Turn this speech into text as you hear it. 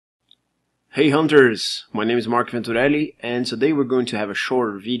Hey hunters, my name is Venturelli and today we're going to have a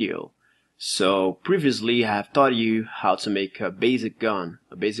shorter video. So previously I have taught you how to make a basic gun,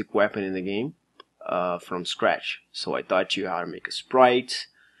 a basic weapon in the game from scratch. So I taught you how to make a sprite,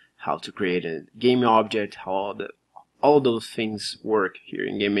 how to create a game object, how all those things work here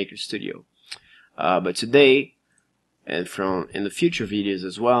in Game Maker Studio. But today, and in the future videos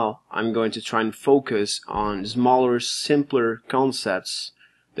as well, I'm going to try and focus on smaller, simpler concepts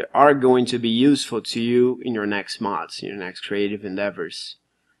that are going to be useful to you in your next mods, in your next creative endeavors.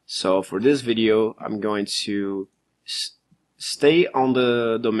 So for this video, I'm going to stay on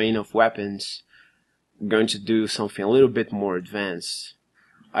the domain of weapons. I'm going to do something a little bit more advanced.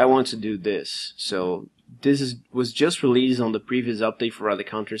 I want to do this. So this was just released on the previous update for other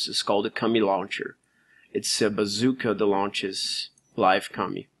counters. It's called the Kami Launcher. It's a bazooka that launches live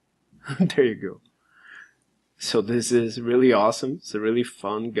Kami. There you go. So this is really awesome. It's a really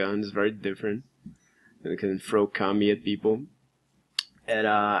fun gun. It's very different. You can throw Kami at people. And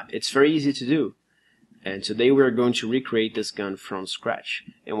it's very easy to do. And today we are going to recreate this gun from scratch.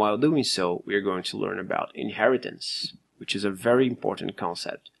 And while doing so, we are going to learn about inheritance, which is a very important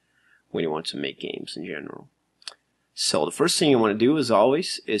concept when you want to make games in general. So the first thing you want to do, as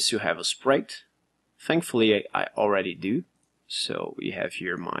always, is to have a sprite. Thankfully, I already do. So we have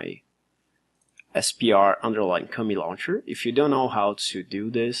here my SPR _ Kami launcher. If you don't know how to do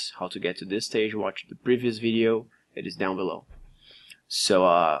this, how to get to this stage, watch the previous video. It is down below.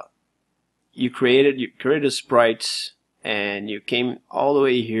 So you created a sprite and you came all the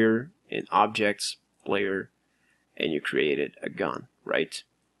way here in Objects, Player, and you created a gun, right?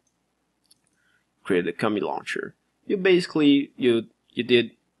 Created a Kami launcher. You basically you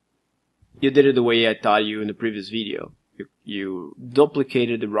did it the way I taught you in the previous video. You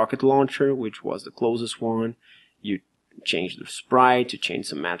duplicated the rocket launcher, which was the closest one. You changed the sprite to change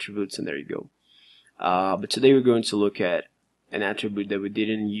some attributes, and there you go. But today we're going to look at an attribute that we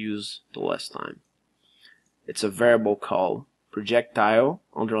didn't use the last time. It's a variable called projectile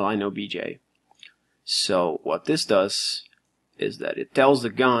 _ obj. So what this does is that it tells the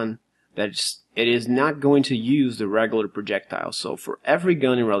gun that it is not going to use the regular projectile. So for every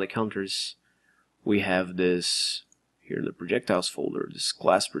gun in Relic Hunters, we have this here in the projectiles folder, this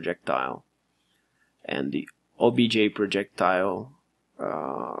class projectile and the obj projectile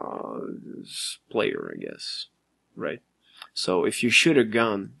player, I guess, right? So if you shoot a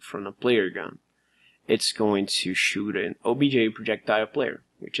gun from a player gun, it's going to shoot an obj projectile player,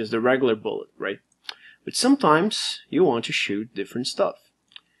 which is the regular bullet, right? But sometimes you want to shoot different stuff.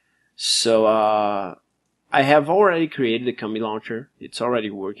 So I have already created the Kami launcher. It's already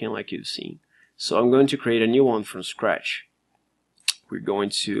working like you've seen. So I'm going to create a new one from scratch. We're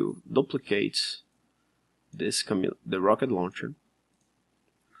going to duplicate this the rocket launcher.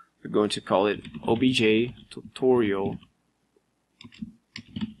 We're going to call it obj tutorial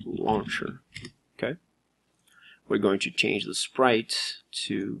launcher. Okay. We're going to change the sprite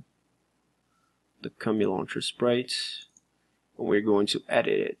to the Kami launcher sprite. And we're going to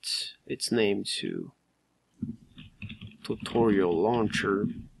edit its name to tutorial launcher.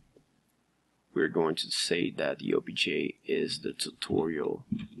 We're going to say that the obj is the tutorial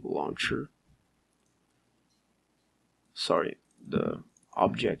launcher. Sorry, the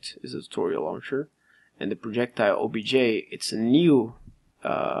object is the tutorial launcher. And the projectile obj, it's a new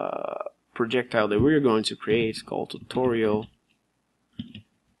projectile that we're going to create. It's called tutorial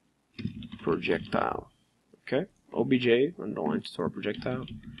projectile. Okay, obj _ tutorial projectile.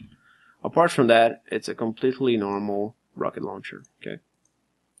 Apart from that, it's a completely normal rocket launcher. Okay.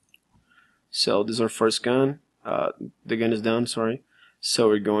 So this is our first gun. The gun is done, sorry. So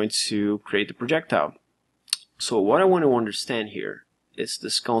we're going to create the projectile. So what I want to understand here is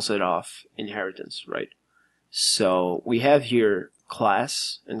this concept of inheritance, right? So we have here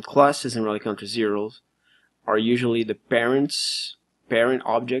class, and classes in Relic Hunter Zeros are usually the parent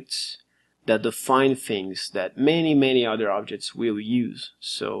objects that define things that many other objects will use.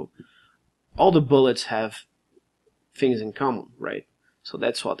 So all the bullets have things in common, right? So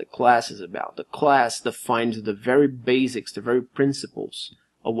that's what the class is about. The class defines the very basics, the very principles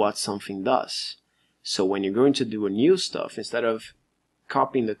of what something does. So when you're going to do a new stuff, instead of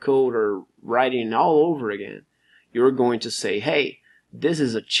copying the code or writing it all over again, you're going to say, hey, this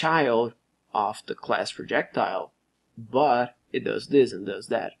is a child of the class projectile, but it does this and does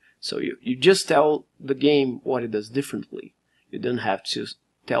that. So you just tell the game what it does differently. You don't have to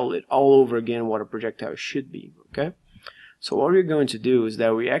tell it all over again what a projectile should be, okay? So what we're going to do is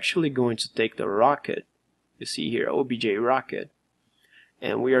that we're actually going to take the rocket, you see here, obj rocket,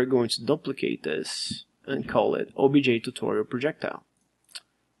 and we are going to duplicate this and call it obj tutorial projectile.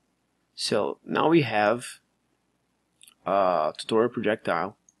 So now we have a tutorial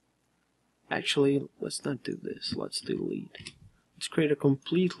projectile. Actually, let's not do this. Let's delete. Let's create a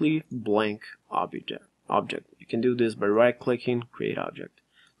completely blank object. You can do this by right-clicking, create object.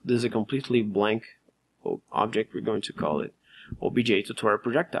 This is a completely blank object. We're going to call it OBJ tutorial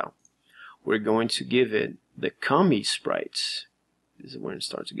projectile. We're going to give it the Kami sprites. This is when it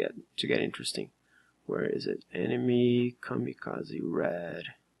starts to get interesting. Where is it? Enemy, kamikaze red,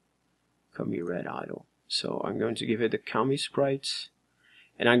 Kami red idle. So I'm going to give it the Kami sprites,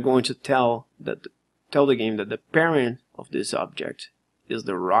 and I'm going to tell the game that the parent of this object is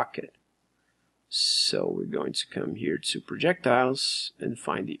the rocket. So we're going to come here to projectiles and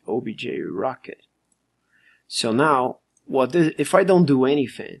find the OBJ rocket. So now, if I don't do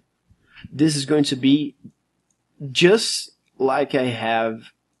anything, this is going to be just like I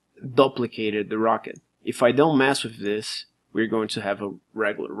have duplicated the rocket. If I don't mess with this, we're going to have a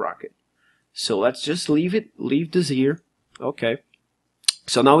regular rocket. So let's just leave this here. Okay.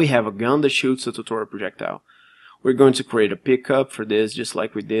 So now we have a gun that shoots a tutorial projectile. We're going to create a pickup for this, just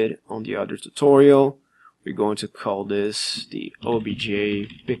like we did on the other tutorial. We're going to call this the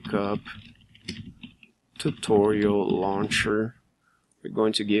OBJ pickup tutorial launcher. We're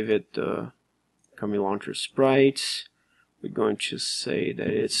going to give it the Kami launcher sprites. We're going to say that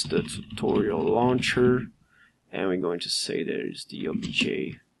it's the tutorial launcher, and we're going to say that it's the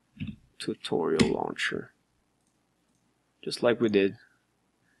OBJ tutorial launcher, just like we did.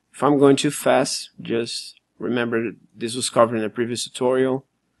 If I'm going too fast, just remember this was covered in a previous tutorial.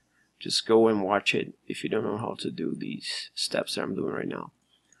 Just go and watch it if you don't know how to do these steps that I'm doing right now.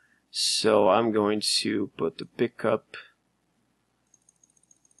 So I'm going to put the pickup,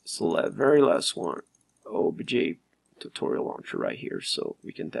 it's the very last one, OBJ tutorial launcher right here, so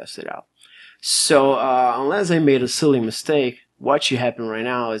we can test it out. So unless I made a silly mistake, what should happen right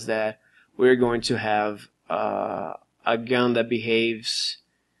now is that we're going to have a gun that behaves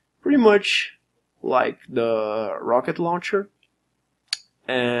pretty much like the rocket launcher,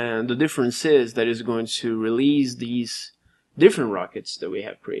 and the difference is that it's going to release these different rockets that we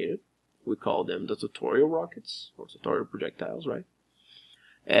have created. We call them the tutorial rockets or tutorial projectiles, right?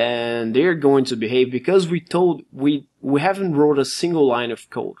 And they're going to behave because we haven't wrote a single line of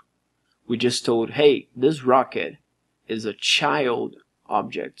code. We just told, hey, this rocket is a child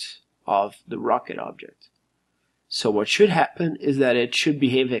object of the rocket object. So what should happen is that it should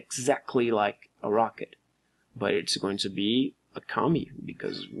behave exactly like a rocket, but it's going to be a Kami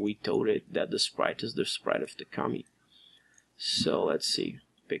because we told it that the sprite is the sprite of the Kami. So let's see,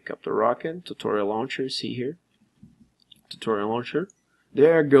 pick up the rocket, tutorial launcher, see here, tutorial launcher.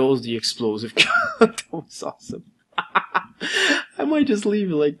 There goes the explosive gun. That was awesome. I might just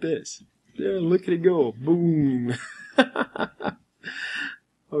leave it like this. There, look at it go, boom.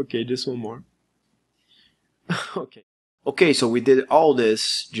 Okay, just one more. Okay, so we did all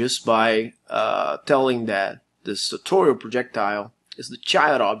this just by telling that this tutorial projectile is the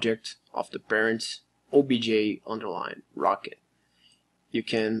child object of the parent OBJ underline rocket. You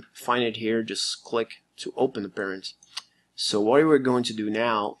can find it here, just click to open the parent. So what we're going to do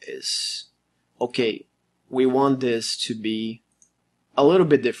now is, okay, we want this to be a little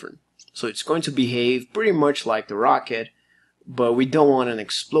bit different. So it's going to behave pretty much like the rocket, but we don't want an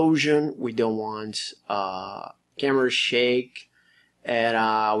explosion, we don't want camera shake,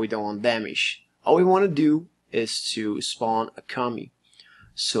 and we don't want damage. All we want to do is to spawn a Kami.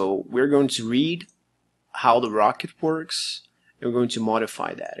 So we're going to read how the rocket works, and we're going to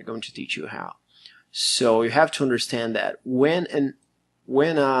modify that. I'm going to teach you how. So you have to understand that when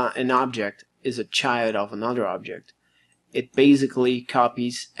an object is a child of another object, it basically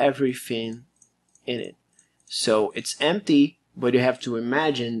copies everything in it. So it's empty, but you have to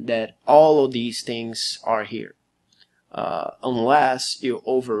imagine that all of these things are here, unless you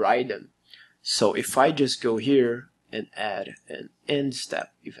override them. So if I just go here and add an end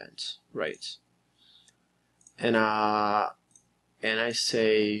step event, right? And I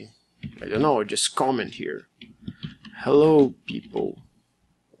say, I don't know, just comment here, hello people.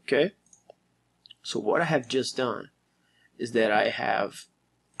 Okay, so what I have just done is that I have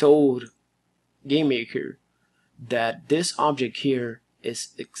told GameMaker that this object here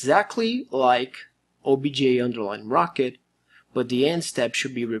is exactly like OBJ underline rocket, but the end step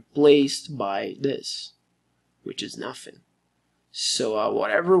should be replaced by this, which is nothing. So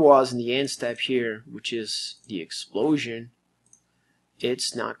whatever was in the end step here, which is the explosion,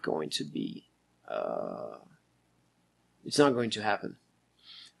 it's not going to be, it's not going to happen.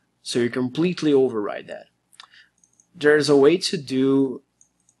 So you completely override that. There's a way to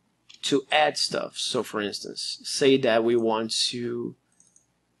add stuff. So for instance, say that we want to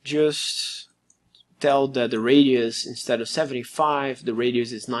just tell that the radius, instead of 75, the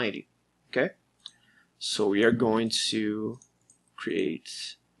radius is 90. Okay, so we are going to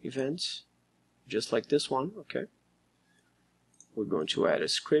create events just like this one. Okay, we're going to add a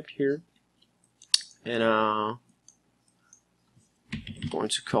script here, and I'm going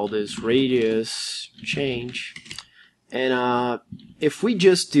to call this radius change. And if we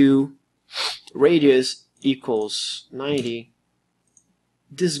just do radius equals 90,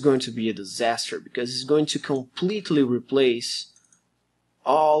 this is going to be a disaster, because it's going to completely replace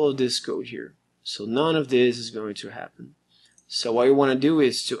all of this code here. So none of this is going to happen. So what you want to do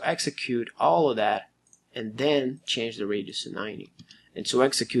is to execute all of that and then change the radius to 90. And to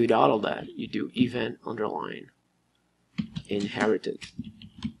execute all of that, you do event underline inherited.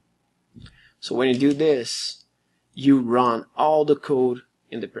 So when you do this, you run all the code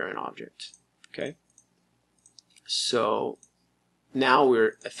in the parent object. Okay, so now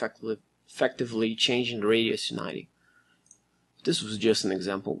we're effectively changing the radius to 90. This was just an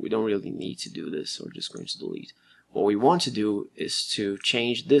example. We don't really need to do this. So we're just going to delete. What we want to do is to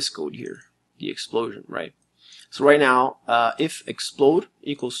change this code here, the explosion, right? So right now, if explode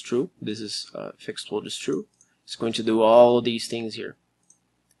equals true, this is if explode is true, it's going to do all of these things here.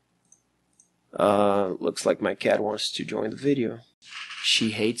 Looks like my cat wants to join the video.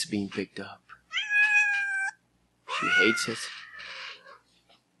 She hates being picked up. She hates it.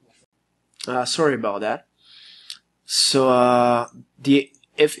 Sorry about that. So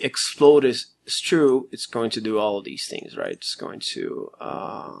if explode is true, it's going to do all of these things, right? It's going to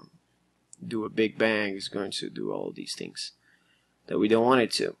do a big bang. It's going to do all of these things that we don't want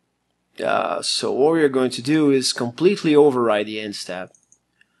it to. So what we're going to do is completely override the end step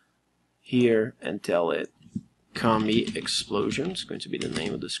here and tell it commie explosion. It's going to be the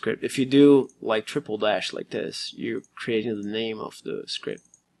name of the script. If you do like triple dash like this, you're creating the name of the script,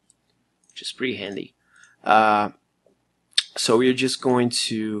 which is pretty handy. So we're just going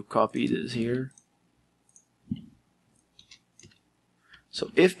to copy this here.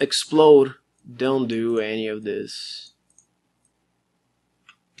 So if explode, don't do any of this.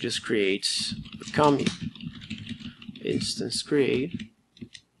 Just creates a commie instance create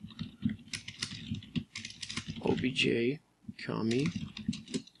obj commie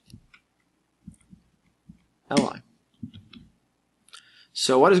li.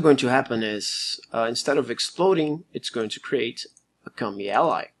 So what is going to happen is, instead of exploding, it's going to create a commie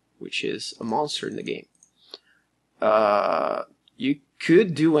li, which is a monster in the game. You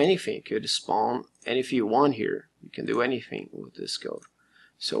could do anything. You could spawn anything you want here. You can do anything with this code.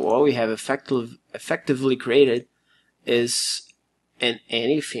 So what we have effectively created is an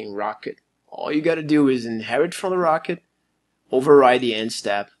anything rocket. All you got to do is inherit from the rocket, override the end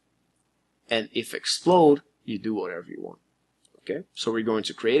step, and if explode, you do whatever you want. Okay, so we're going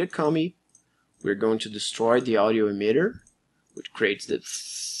to create a commie. We're going to destroy the audio emitter, which creates the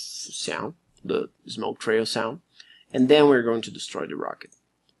sound, the smoke trail sound, and then we're going to destroy the rocket.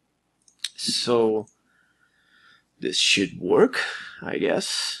 So this should work, I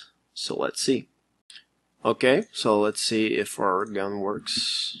guess. So let's see. Okay, so let's see if our gun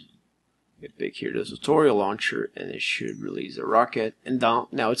works. We pick here the tutorial launcher, and it should release a rocket, and down.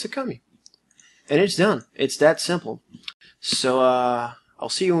 Now it's a commie, and it's done. It's that simple. So I'll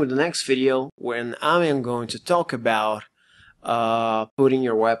see you in the next video, when I am going to talk about putting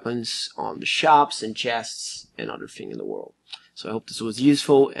your weapons on the shops and chests and other things in the world. So I hope this was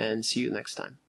useful, and see you next time.